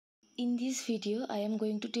In this video, I am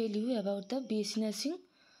going to tell you about the B.Sc Nursing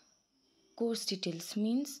course details,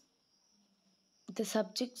 means the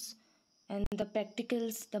subjects and the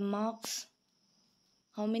practicals, the marks,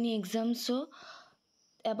 how many exams. So,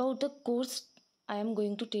 about the course, I am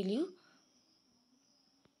going to tell you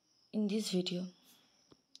in this video.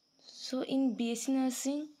 So, in B.Sc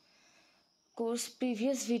Nursing course,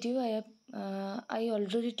 previous video, I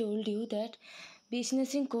already told you that B.Sc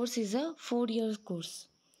Nursing course is a 4-year course.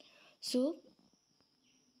 So,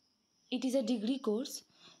 it is a degree course.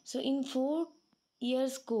 So, in 4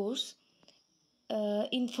 years course,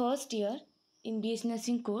 in first year in B.Sc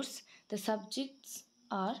Nursing course, the subjects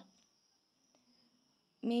are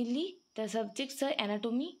anatomy,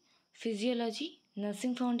 physiology,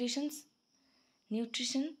 nursing foundations,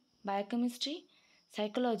 nutrition, biochemistry,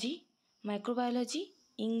 psychology, microbiology,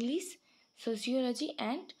 English, sociology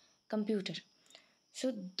and computer.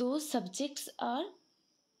 So those subjects are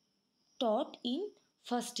taught in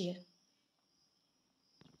first year.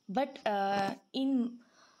 But in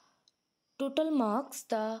total marks,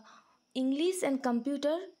 the English and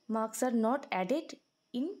computer marks are not added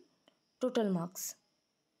in total marks.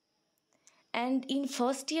 And in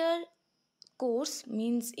first year course,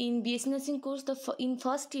 means in B.Sc Nursing course, in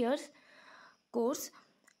first year course,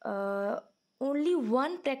 only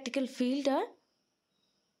one practical field are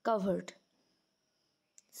covered.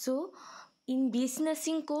 So in B.Sc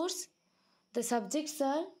Nursing course, the subjects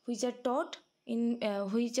are which are taught in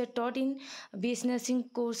B.Sc Nursing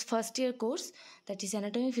course first year course, that is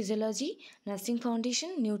anatomy, physiology, nursing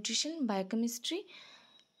foundation, nutrition, biochemistry,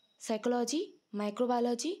 psychology,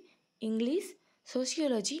 microbiology, English,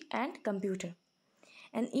 sociology and computer.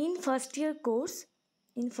 And in first year course,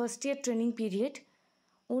 in first year training period,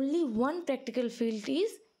 only one practical field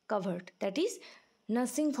is covered, that is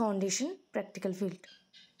nursing foundation practical field.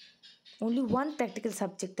 Only one practical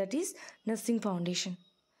subject, that is nursing foundation.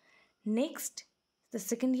 Next, the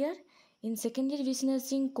second year. In second year B.Sc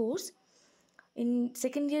Nursing course, in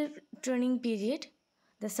second year training period,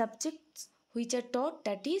 the subjects which are taught,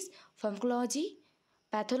 that is pharmacology,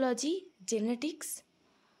 pathology, genetics,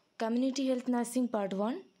 community health nursing part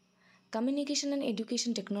 1, communication and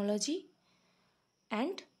education technology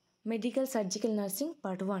and medical surgical nursing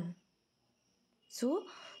part 1. So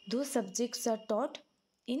those subjects are taught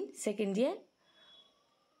in second year.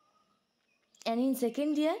 And in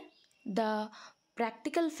second year, the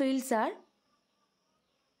practical fields are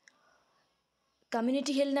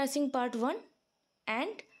community health nursing part 1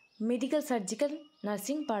 and medical surgical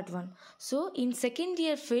nursing part 1. So in second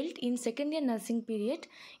year field, in second year nursing period,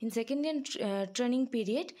 in second year training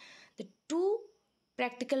period, the two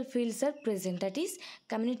practical fields are present, that is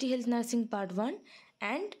community health nursing part 1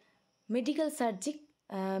 and medical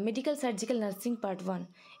surgical nursing part 1.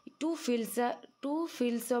 Two fields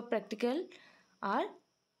of practical are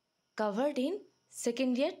covered in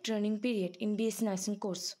second year training period in B.Sc Nursing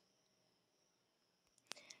course.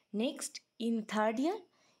 Next, in third year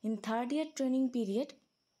training period,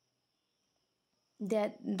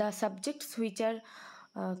 the subjects which are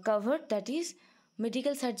covered, that is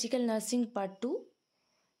medical surgical nursing part 2,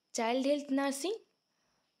 child health nursing,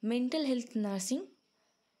 mental health nursing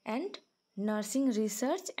and nursing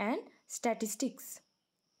research and statistics.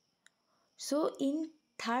 So in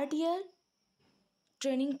third year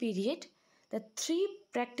training period, the three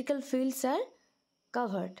practical fields are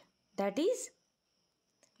covered, that is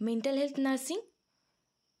mental health nursing,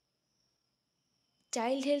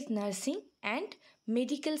 child health nursing and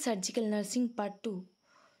medical surgical nursing part 2.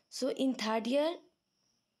 So in third year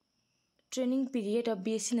training period of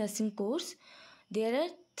B.Sc Nursing course, there are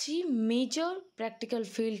three major practical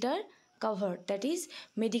fields are covered, that is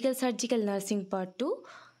medical surgical nursing part 2,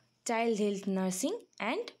 child health nursing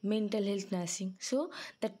and mental health nursing. So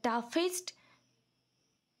the toughest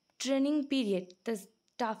training period, the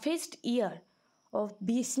toughest year of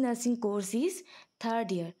B.Sc Nursing course is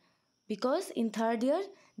third year, because in third year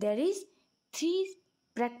there is three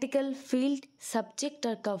practical field subjects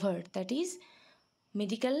are covered, that is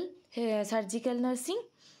medical surgical nursing,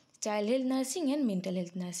 child health nursing and mental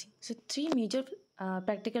health nursing. So three major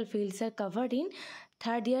practical fields are covered in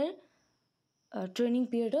third year training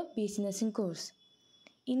period of B.Sc Nursing course.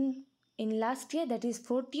 In last year, that is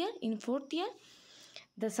fourth year, in fourth year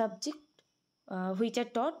the subject which are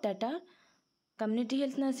taught, that are community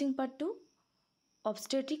health nursing part 2,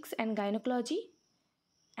 obstetrics and gynecology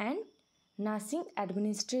and nursing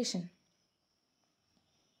administration.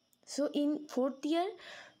 So in fourth year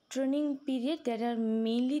training period, there are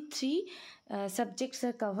mainly three subjects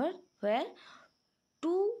are covered, where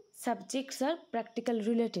two subjects are practical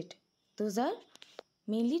related. Those are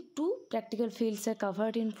mainly two practical fields are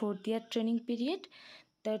covered in fourth year training period.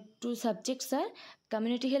 The two subjects are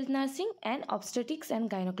community health nursing and obstetrics and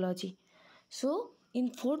gynecology. So in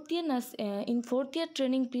fourth year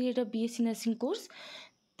training period of B.Sc nursing course,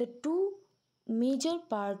 the two major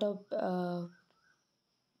part of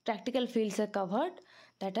practical fields are covered,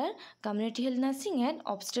 that are community health nursing and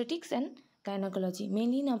obstetrics and gynecology.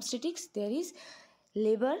 Mainly in obstetrics there is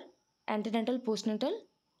labor, antenatal, postnatal.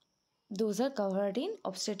 Those are covered in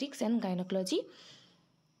obstetrics and gynecology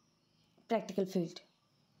practical field.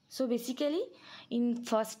 So basically in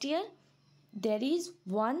first year there is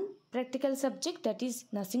one practical subject, that is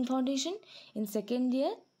nursing foundation. In second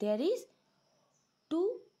year there is two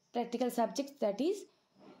practical subjects, that is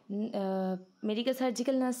medical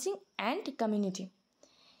surgical nursing and community.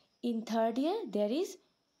 In third year there is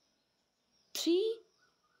three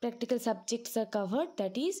practical subjects are covered,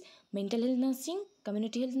 that is mental health nursing,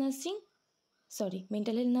 community health nursing,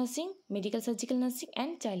 mental health nursing, medical surgical nursing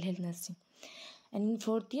and child health nursing. And in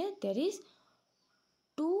fourth year there is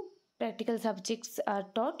two practical subjects are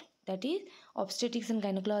taught, that is obstetrics and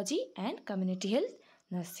gynecology and community health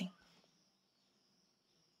nursing.